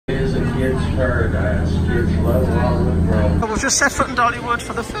kids' paradise. Kids love Dollywood Grove. We've just set foot in Dollywood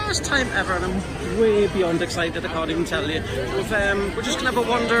for the first time ever, and I'm way beyond excited. I can't even tell you. We're just gonna have a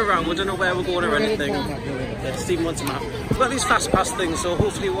wander around. We don't know where we're going or anything. Stephen wants a map. We've got these fast pass things, so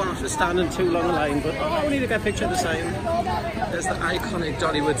hopefully we won't have to stand in too long a line. But we need to get a picture of the sign. There's the iconic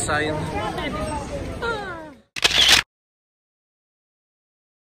Dollywood sign.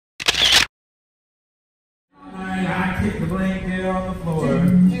 I kick the blanket on the floor.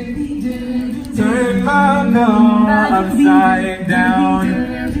 Turn my car upside down.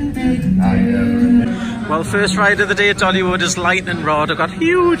 Well, first ride of the day at Dollywood is Lightning Rod. I've got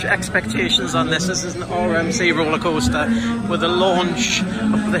huge expectations on this. This is an RMC roller coaster with a launch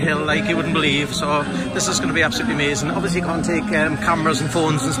up the hill like you wouldn't believe. So this is going to be absolutely amazing. Obviously you can't take cameras and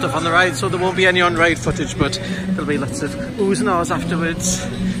phones and stuff on the ride, so there won't be any on-ride footage, but there'll be lots of oohs and ahs afterwards.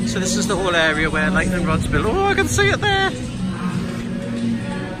 So this is the whole area where Lightning Rod's built. Oh, I can see it there.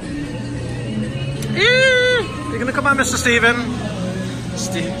 You're going to come on, Mr. Stephen?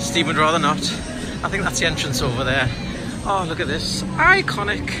 Steve would rather not. I think that's the entrance over there. Oh, look at this.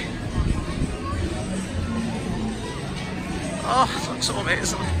 Iconic. Oh, it looks so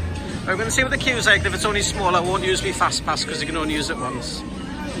amazing. Right, we're going to see what the queue's like. If it's only small, I won't use my fast pass because you can only use it once.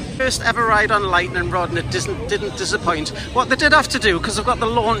 First ever ride on Lightning Rod, and it didn't disappoint. What they did have to do, because they've got the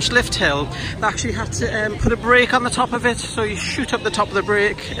launch lift hill, they actually had to put a brake on the top of it, so you shoot up the top of the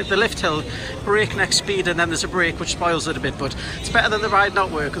brake at the lift hill, breakneck speed, and then there's a brake which spoils it a bit, but it's better than the ride not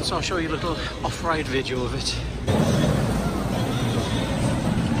working, so I'll show you a little off-ride video of it.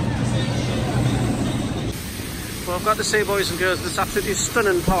 Well, I've got to say, boys and girls, this absolutely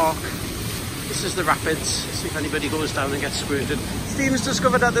stunning park. This is the rapids. See if anybody goes down and gets squirted. Steve's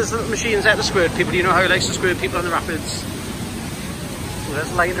discovered that there's little machines there to squirt people. You know how he likes to squirt people on the rapids. Well,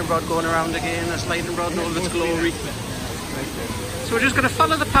 there's Lightning Rod going around again. There's Lightning Rod in all its glory. So we're just going to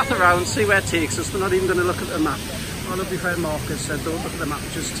follow the path around, see where it takes us. We're not even going to look at the map. Our lovely friend Marcus said, don't look at the map,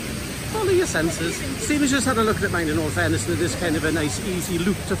 just follow your senses. Steve's just had a look at mine in all fairness, and it is kind of a nice, easy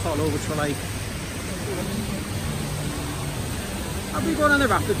loop to follow, which we like. I'll be going on the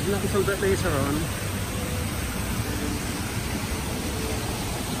rapids not until a bit later on.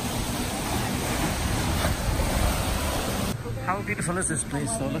 How beautiful is this place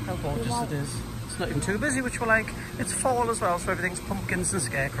though? Look how gorgeous it is. It's not even too busy, which we like. It's fall as well, so everything's pumpkins and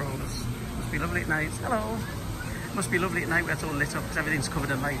scarecrows. Must be lovely at night. Hello. Must be lovely at night where it's all lit up because everything's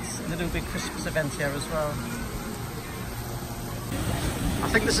covered in lights. And they do a big Christmas event here as well. I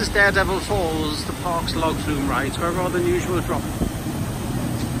think this is Daredevil Falls, the park's log flume ride, so a rather unusual drop.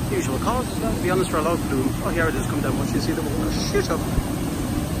 Usual cars as well, to be honest, for a log flume. Oh, here it is, come down once you see the water shoot up.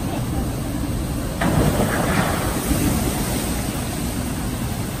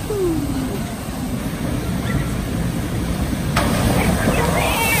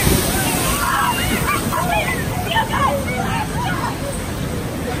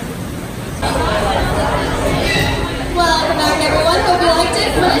 Welcome back, everyone. Hope you liked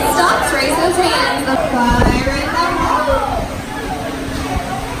it. When it stops, raise those hands. Bye, right back.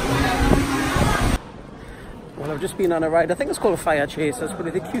 Well, I've just been on a ride, I think it's called Fire Chase. It's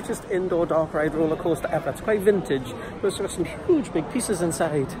probably the cutest indoor dark ride roller coaster ever. It's quite vintage, but it's got some huge big pieces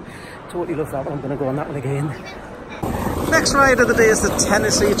inside. Totally love that one. I'm going to go on that one again. Next ride of the day is the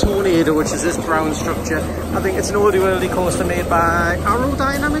Tennessee Tornado, which is this brown structure. I think it's an oldie worldy coaster made by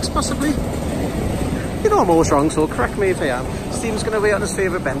Aerodynamics, possibly. You know I'm always wrong, so correct me if I am. Steve's going to wait on his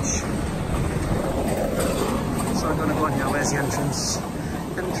favourite bench. So I'm going to go in here. Where's the entrance?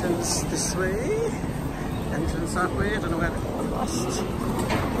 Entrance this way. Entrance that way. I don't know where I'm lost.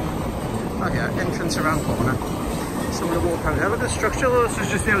 Oh yeah, entrance around corner. So I'm going to walk out here. Look at the structure. This is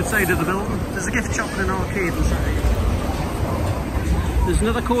just the outside of the building. There's a gift shop and an arcade inside. There's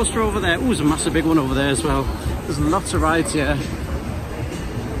another coaster over there. Oh, there's a massive big one over there as well. There's lots of rides here.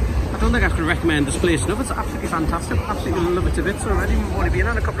 I don't think I can recommend this place enough. It's absolutely fantastic. Absolutely love it to bits already. We've only been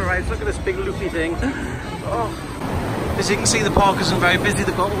on a couple of rides. Look at this big loopy thing. Oh. As you can see, the park isn't very busy.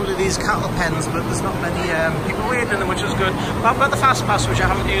 They've got all of these cattle pens, but there's not many people waiting in them, which is good. But I've got the fast pass, which I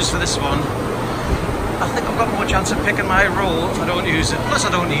haven't used for this one. I think I've got more chance of picking my roll if I don't use it. Plus, I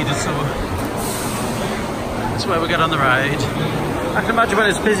don't need it, so that's where we get on the ride. I can imagine when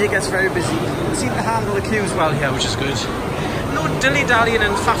it's busy, it gets very busy. They seem to handle the queues well here, which is good. No dilly-dallying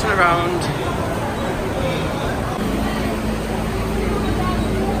and faffing around.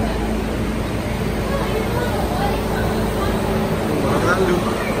 Look at that loop.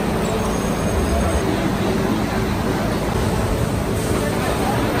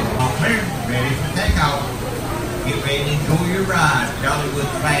 Ready for takeoff. Get ready to enjoy your ride.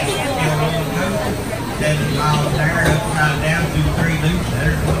 Dollywood fast still on the go. 7 miles an hour, upside down through 3 loops,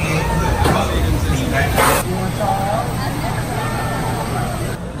 128 foot.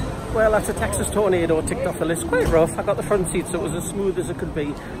 Well, that's a Texas Tornado ticked off the list. Quite rough. I got the front seat, so it was as smooth as it could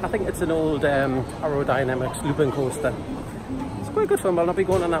be. I think it's an old aerodynamics looping coaster. It's quite good fun, but I'll not be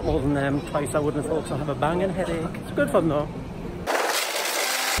going on that more than twice, I wouldn't have thought, so I have a banging headache. It's good fun though.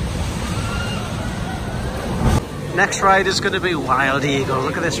 Next ride is going to be Wild Eagle.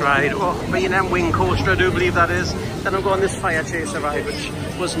 Look at this ride. Oh, B&M Wing Coaster, I do believe that is. Then I'm going this Fire Chaser ride, which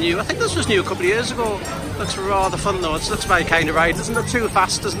was new. I think this was new a couple of years ago. Looks rather fun though. It looks my kind of ride. Doesn't look too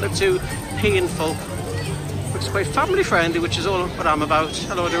fast, doesn't look too painful. Looks quite family friendly, which is all what I'm about.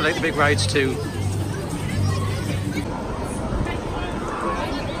 Although I do like the big rides too.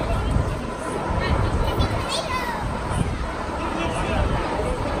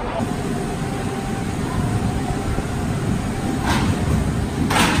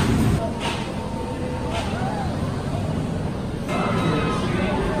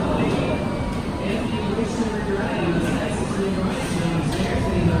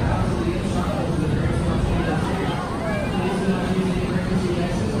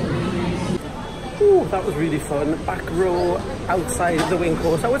 That was really fun. Back row outside the wing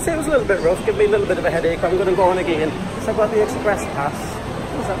course. I would say it was a little bit rough, give me a little bit of a headache. I'm going to go on again. So I've got the express pass.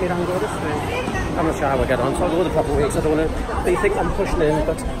 Does that mean I can go this way? I'm not sure how I get on, so I'll go the proper way because I don't want to they think I'm pushing in,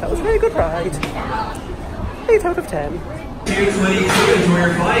 but that was a very good ride. 8 out of 10. 222, enjoy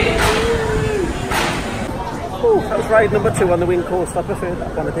your flight. Oh, that was ride number 2 on the wing coaster. I preferred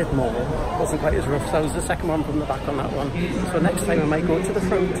that one a bit more. It wasn't quite as rough, so that was the second one from the back on that one. So next time I might go to the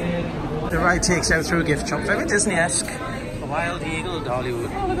front. The ride takes out through a gift shop, very Disney-esque. The Wild Eagle,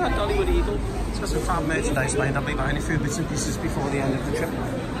 Dollywood. Oh, look at that Dollywood Eagle. It's got some farm merchandise lined. I'll be buying a few bits and pieces before the end of the trip.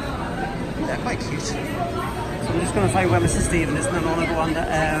 Yeah, quite cute. So I'm just going to find where Mrs. Stephen is, and then I want to go on the,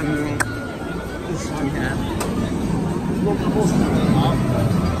 this one here.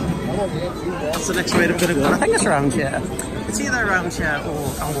 That's the next way I'm going to go. I think it's around here. It's either around here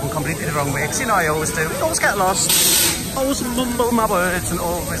or I'm going completely the wrong way, because you know I always do. I always get lost. Always mumble my words and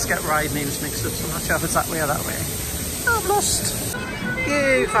always get ride names mixed up, so I'm not sure if it's that way or that way. Oh, I'm lost.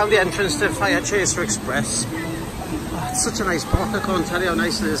 Yay, found the entrance to Fire Chaser Express. Oh, it's such a nice park, I can't tell you how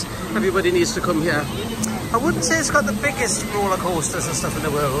nice it is. Everybody needs to come here. I wouldn't say it's got the biggest roller coasters and stuff in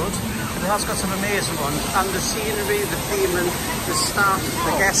the world, but it has got some amazing ones. And the scenery, the theme, and the staff,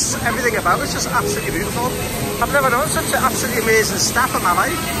 the guests, everything about it's just absolutely beautiful. I've never known such an absolutely amazing staff in my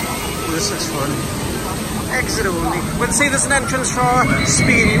life. It was such fun. Exit only. We'll see there's an entrance for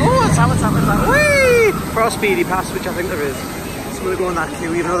Speedy. Oh, what's that? Whee! For our Speedy Pass, which I think there is. So we'll go on that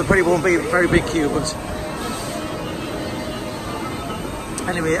queue, even though there probably won't be a very big queue, but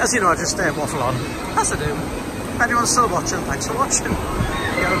anyway, as you know, I just waffle on. As I do. If anyone's still watching, thanks for watching.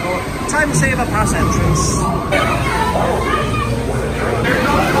 Here we go. Time Saver Pass entrance.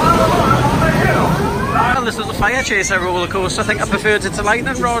 Well, this is the Fire Chaser roller coaster. I think I preferred it to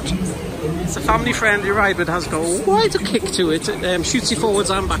Lightning Rod. It's a family-friendly ride, but it has got quite a kick to it. It shoots you forwards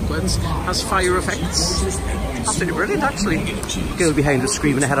and backwards, has fire effects. Absolutely brilliant, actually. Girl behind us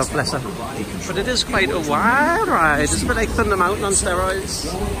screaming her head off, bless her. But it is quite a wild ride. It's a bit like Thunder Mountain on steroids.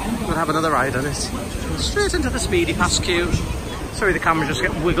 We'll have another ride on it. Straight into the Speedy Pass queue. Sorry, the camera just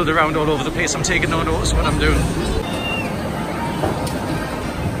get wiggled around all over the place. I'm taking no notice of what I'm doing.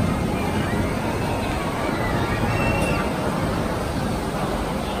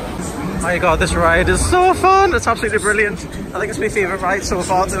 My god, this ride is so fun! It's absolutely brilliant. I think it's my favourite ride so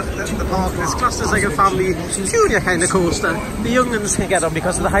far. The park is classed as like a family junior kind of coaster. The young ones can get on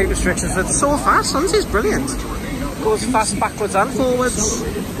because of the height restrictions. It's so fast, honestly, it's brilliant. Goes fast backwards and forwards.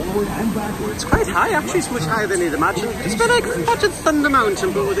 It's quite high, actually. It's much higher than you'd imagine. It's a bit like watching Thunder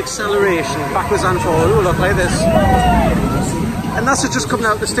Mountain, but with acceleration, backwards and forwards. Oh, look, like this. And that's just coming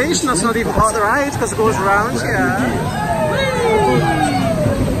out of the station. That's not even part of the ride because it goes around here.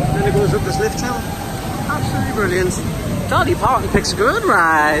 It goes up this lift hill. Absolutely brilliant. Dolly Parton picks good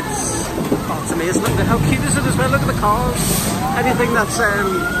rides. Oh, it's amazing. Look at how cute is it as well. Look at the cars. Anything that's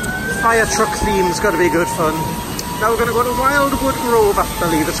fire truck themed has got to be good fun. Now we're going to go to Wildwood Grove, I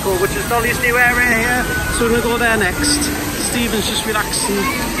believe it's called, which is Dolly's new area here. So we're going to go there next. Stephen's just relaxing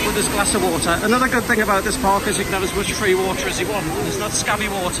with his glass of water. Another good thing about this park is you can have as much free water as you want. And it's not scabby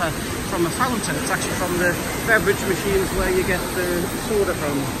water from a fountain. It's actually from the beverage machines where you get the soda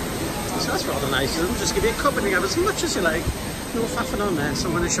from. So that's rather nice of them. Just give you a cup and you have as much as you like. No faffing on there. So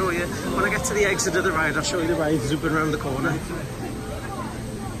I'm going to show you, when I get to the exit of the ride, I'll show you the ride zooming around the corner.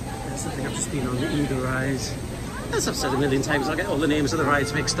 That's the thing, I've just been on the Eagle ride. As I've said a million times, I'll get all the names of the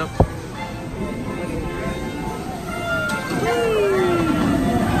rides mixed up.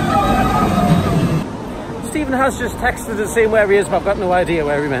 Stephen has just texted the same where he is, but I've got no idea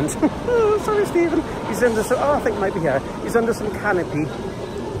where he meant. Sorry, Stephen. He's under some, oh, I think it might be here. He's under some canopy.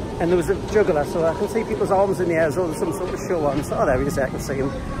 and there was a juggler, so I can see people's arms in the air as though there's some sort of show on. So, oh, there he is, I can see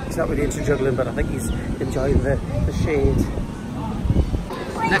him. He's not really into juggling, but I think he's enjoying the shade.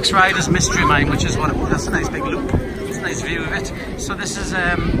 Next ride is Mystery Mine, which is what, that's a nice big loop. It's a nice view of it. So this is,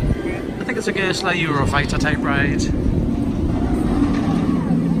 I think it's a Gersler Eurofighter type ride.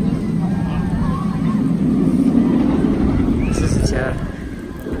 This is it,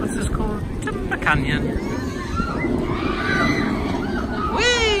 what's this called? Timber Canyon.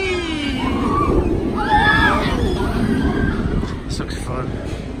 Whee! This looks fun.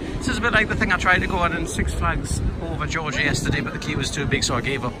 This is a bit like the thing I tried to go on in Six Flags over Georgia yesterday, but the queue was too big, so I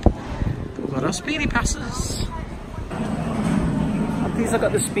gave up. We've got our speedy passes. I'm pleased I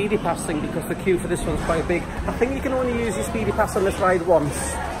got the speedy pass thing because the queue for this one's quite big. I think you can only use your speedy pass on this ride once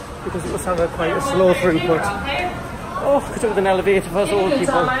because it must have quite a slow throughput. Oh, could do with an elevator for us old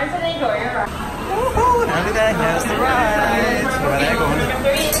people. Oh, nearly there. Here's the ride. Where they're going.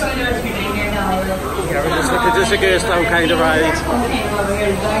 Yeah, we're just a Gersler kind of ride.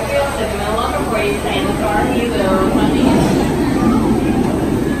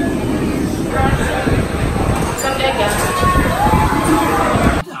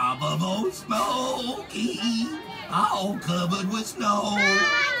 Top of old Smoky, all covered with snow.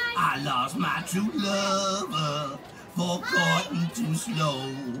 I lost my true lover for courting too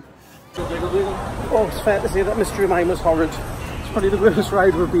slow. Oh, it's fair to say that Mystery Mine was horrid. It's probably the worst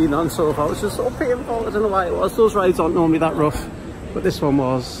ride we've been on so far. It was just so painful. I don't know why it was. Those rides aren't normally that rough, but this one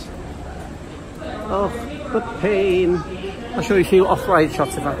was. Oh, the pain. I'll show you a few off-ride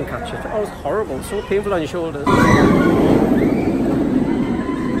shots if I can catch it. Oh, it was horrible. So painful on your shoulders.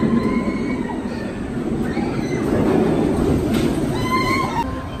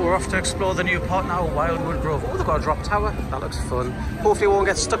 We're off to explore the new part now, Wildwood Grove. Oh, they've got a drop tower. That looks fun. Hopefully we won't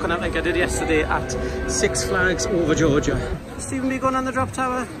get stuck on it like I did yesterday at Six Flags over Georgia. Stephen, are you going on the drop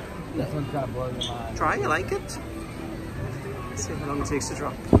tower? Try, you like it? Let's see how long it takes to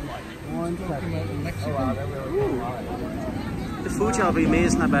drop. Ooh. The food here will be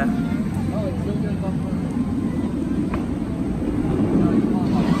amazing, I bet.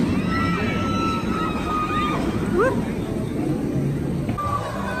 Whoop.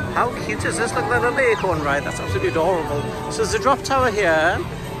 How cute is this? Look like a little acorn ride. That's absolutely adorable. So there's a drop tower here.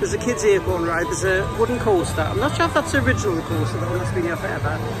 There's a kids' acorn ride. There's a wooden coaster. I'm not sure if that's the original coaster, the one that's been here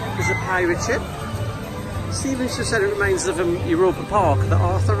forever. There's a pirate ship. Stephen's just said it reminds us of Europa Park, the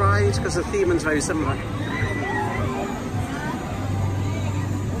Arthur ride, because the theme is very similar.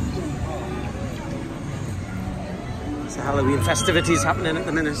 So Halloween festivities happening at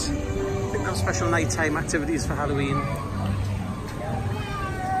the minute. They've got special nighttime activities for Halloween.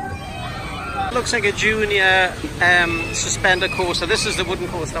 Looks like a junior suspender coaster. This is the wooden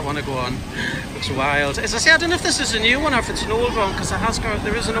coaster I want to go on. Looks wild. As I say, I don't know if this is a new one or if it's an old one, because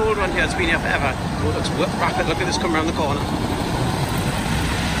there is an old one here. It's been here forever. Oh, it looks rapid. Look at this come around the corner.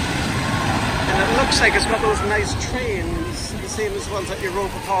 And it looks like it's got those nice trains, the same as the ones that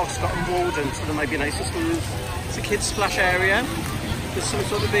Europa Park's got in Walden, so they might be nice to smooth. It's a kids' splash area. There's some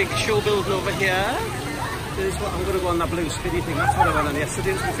sort of big show building over here. There's what I'm going to go on that blue spinny thing. That's what I went on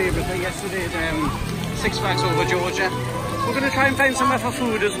yesterday. It was my favourite thing yesterday at Six Flags over Georgia. We're going to try and find somewhere for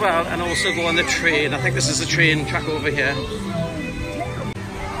food as well, and also go on the train. I think this is the train track over here.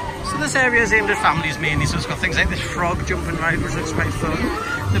 So this area is aimed at families mainly, so it's got things like this frog jumping ride, which looks quite fun.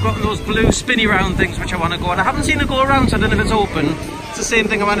 They've got those blue spinny round things which I want to go on. I haven't seen it go around, so I don't know if it's open. It's the same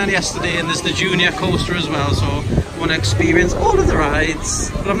thing I went on yesterday, and there's the junior coaster as well, so I want to experience all of the rides.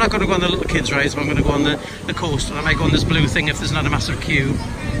 But I'm not going to go on the little kids rides, but I'm going to go on the coaster. I might go on this blue thing if there's not a massive queue.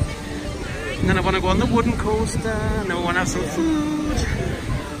 And then I want to go on the wooden coaster, and then I want to have some food.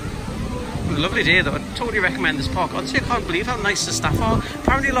 A lovely day though. I totally recommend this park. Honestly, I can't believe how nice the staff are.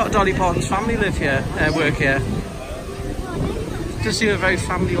 Apparently a lot of Dolly Parton's family live here, work here. It does seem a very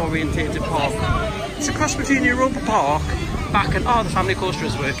family orientated park. It's a cross between Europa Park back and the family coaster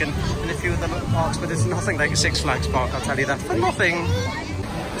is working, and a few of the little parks, but it's nothing like a Six Flags park, I'll tell you that for nothing.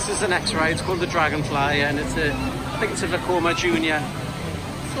 This is the next ride. It's called the Dragonfly, and it's I think it's a Vekoma Junior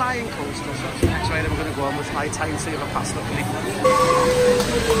flying coaster, so that's the next ride I'm going to go on with my time saver pass, luckily.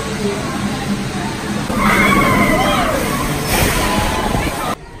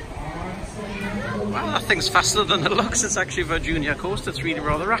 Wow, that thing's faster than it looks. It's actually for a junior coaster. It's really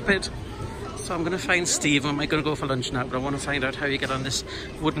rather rapid. So I'm going to find Steve. I'm going to go for lunch now, but I want to find out how you get on this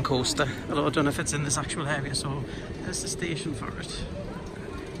wooden coaster. Although I don't know if it's in this actual area, so there's the station for it.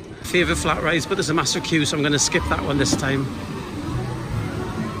 Favourite flat rides, but there's a massive queue, so I'm going to skip that one this time.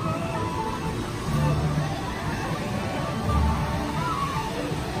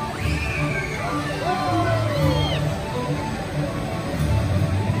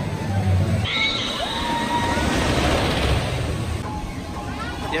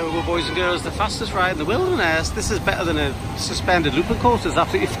 So boys and girls, the fastest ride in the wilderness. This is better than a suspended looping coaster. It's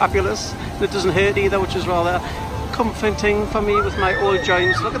absolutely fabulous. And it doesn't hurt either, which is rather comforting for me with my old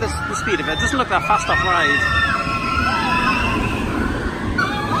joints. Look at this, the speed of it. It doesn't look that fast off ride.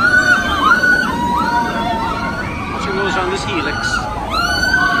 Watching those around this helix.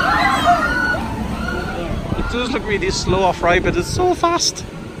 It does look really slow off ride, but it's so fast.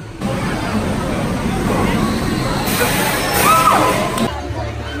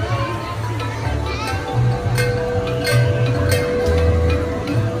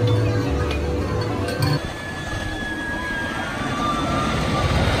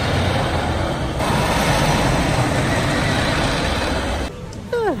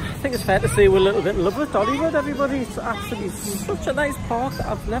 I think it's fair to say we're a little bit in love with Dollywood, everybody. It's actually such a nice park.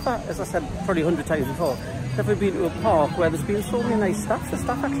 I've never, as I said probably 100 times before, never been to a park where there's been so many nice staff. The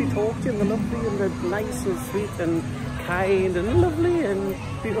staff actually talk to you and they're lovely and they're nice and sweet and kind and lovely and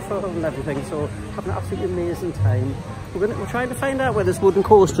beautiful and everything. So having an absolutely amazing time. We're trying to find out where this wooden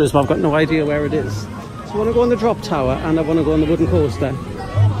coaster is, but I've got no idea where it is. So I want to go on the drop tower and I want to go on the wooden coaster.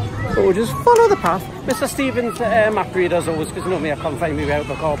 But we'll just follow the path. Mr. Stevens, map reader as always, because normally I can't find my way out of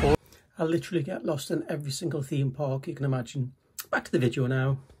the cardboard. I literally get lost in every single theme park you can imagine. Back to the video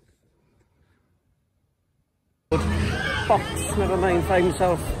now. Fox, never mind, find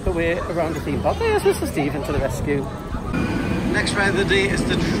himself the way around the theme park. There's Mr. Stephen to the rescue. Next ride of the day is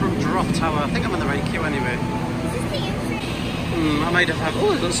the drop tower. I think I'm in the right queue anyway. I might have had,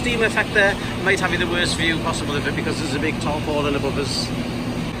 oh, there's a steam effect there. I might have you the worst view possible of it because there's a big tarpaulin above us.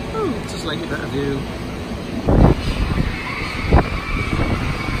 It's a slightly better view.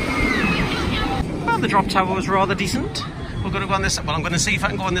 Well, the drop tower was rather decent. We're going to go on this, well, I'm going to see if I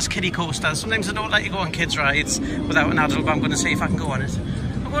can go on this kiddie coaster. Sometimes I don't let you go on kids' rides without an adult, but I'm going to see if I can go on it.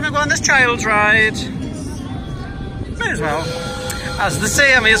 I'm going to go on this child's ride. May as well. As they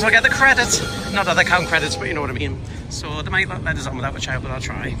say, I may as well get the credit. Not that they count credits, but you know what I mean. So they might let us on without a child, but I'll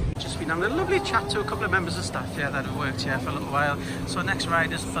try. Just been having a lovely chat to a couple of members of staff here that have worked here for a little while. So next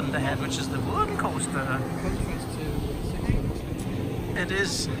ride is Thunderhead, which is the wooden coaster. It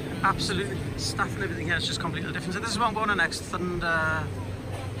is absolutely, staff and everything here is just completely different. So this is what I'm going on next, Thunderhead.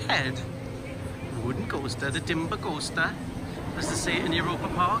 Wooden coaster, the Dimber coaster, as they say in Europa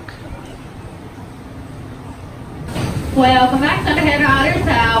Park. Welcome back, Thunderhead Riders.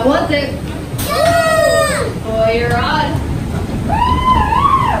 How was it? For your ride.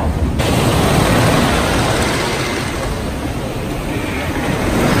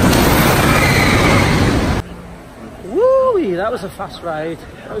 Woo-wee, that was a fast ride.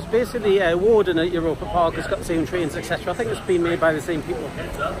 That was basically Warden at Europa Park. It's got the same trains, etc. I think it's been made by the same people.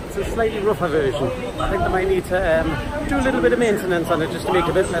 It's a slightly rougher version. I think they might need to do a little bit of maintenance on it just to make it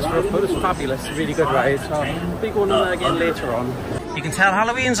a bit less rough, but it's fabulous. A really good ride. So I'll be going on there again later on. You can tell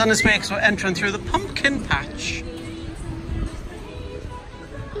Halloween's on its way because we're entering through the pumpkin patch.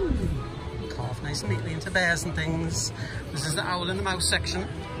 Carved nice and neatly into bears and things. This is the owl and the mouse section.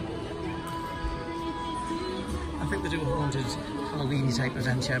 I think they do a haunted Halloween type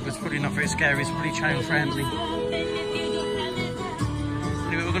event here, but it's probably not very scary, it's probably child friendly.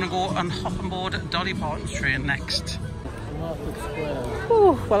 Anyway, we're going to go and hop on board Dolly Parton's train next.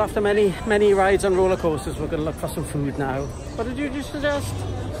 Oh, well, after many rides on roller coasters, we're going to look for some food now. What did you just suggest?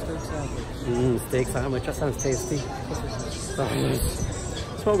 Steak sandwich. Steak sandwich, that sounds tasty. So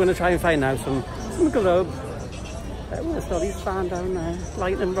what we're going to try and find now, some globe. There's Dolly's fan down there,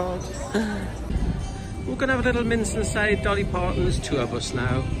 lightning rod. We're going to have a little mince inside Dolly Parton's tour bus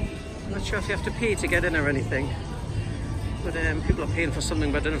now. I'm not sure if you have to pay to get in or anything. But people are paying for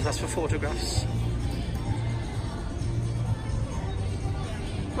something, but I don't know if that's for photographs.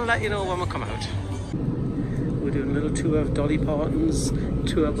 We'll let you know when we come out. We're doing a little tour of Dolly Parton's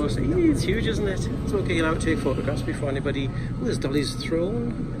tour bus. It's huge, isn't it? It's okay, you're allowed to take photographs before anybody... Oh, there's Dolly's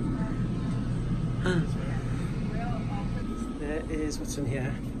throne. There is... what's in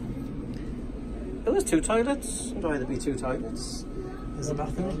here? Oh, there's 2 toilets. Why there be 2 toilets? There's a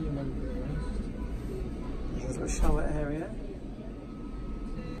bathroom. There's a little shower area.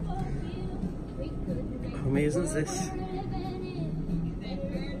 How amazing is this?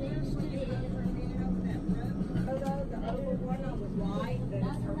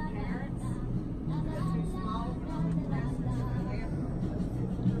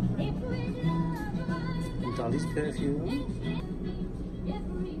 And Dolly's perfume.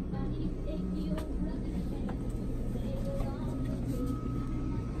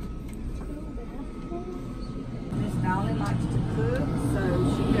 Dolly likes to cook, so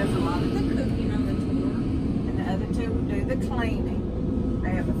she does a lot of the cooking on the tour, and the other 2 will do the cleaning. They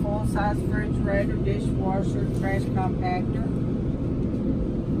have a full-size refrigerator, dishwasher, trash compactor.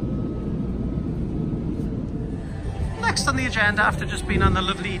 next on the agenda, after just being on the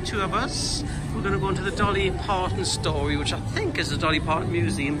lovely tour bus, we're going to go into the Dolly Parton story, which I think is the Dolly Parton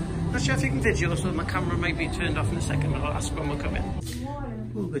Museum. Not sure if you can video, so my camera might be turned off in a second, but I'll ask when we'll come in.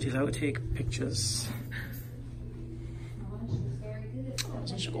 Oh, but you're allowed to take pictures. Oh,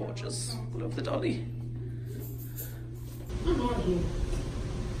 such gorgeous. Love the Dolly.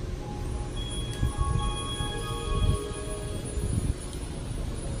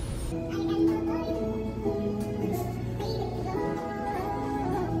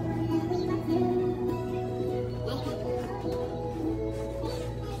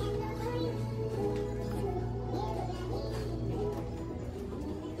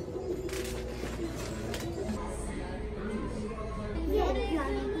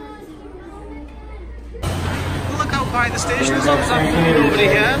 Look out by the station, there's absolutely nobody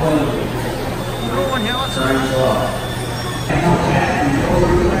here. No one here whatsoever.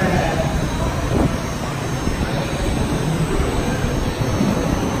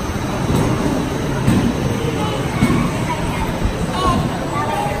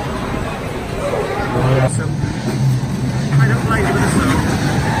 Kind of like with the snow.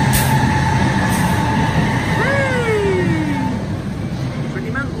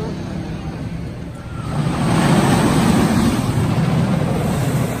 Pretty mental.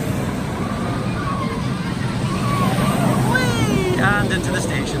 And into the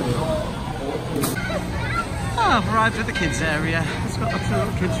station. Oh, I've arrived at the kids area. It's got lots of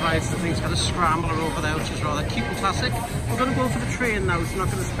little kids rides and things. Got a scrambler over there, which is rather cute and classic. We're going to go for the train now, so we're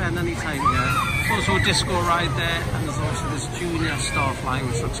not going to spend any time here. There's also a disco ride there, and there's also this junior starfly,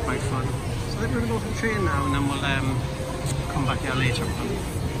 which looks quite fun. So I think we're going to go for the train now, and then we'll come back here later on.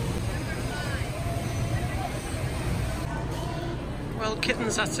 Well,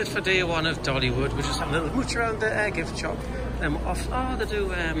 kittens, that's it for day one of Dollywood. We're just having a little mooch around the gift shop. Then we're off. Oh, they do,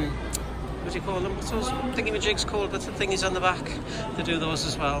 what do you call them? What's those thingy-majigs called with the thingies on the back? They do those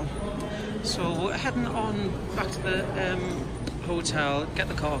as well. So we're heading on back to the hotel, get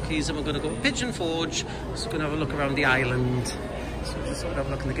the car keys, and we're going to go to Pigeon Forge. So we're going to have a look around the island. So we're just going to have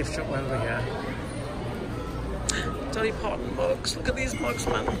a look in the gift shop while we're here. Dolly Parton mugs. Look at these mugs,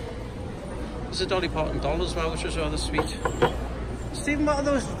 man. There's a Dolly Parton doll as well, which is rather sweet. Stephen, what are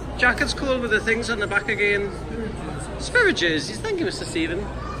those jackets called with the things on the back again? Spirit jerseys. Thank you, Mr. Stephen.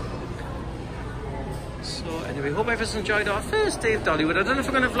 So anyway, hope everyone's enjoyed our first day of Dollywood. I don't know if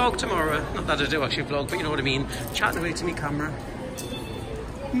we're going to vlog tomorrow. Not that I do actually vlog, but you know what I mean. Chatting away to me camera.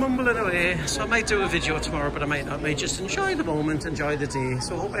 Mumbling away. So I might do a video tomorrow, but I might not. I may just enjoy the moment, enjoy the day.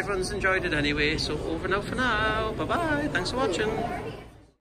 So hope everyone's enjoyed it anyway. So over and out for now. Bye-bye. Thanks for watching.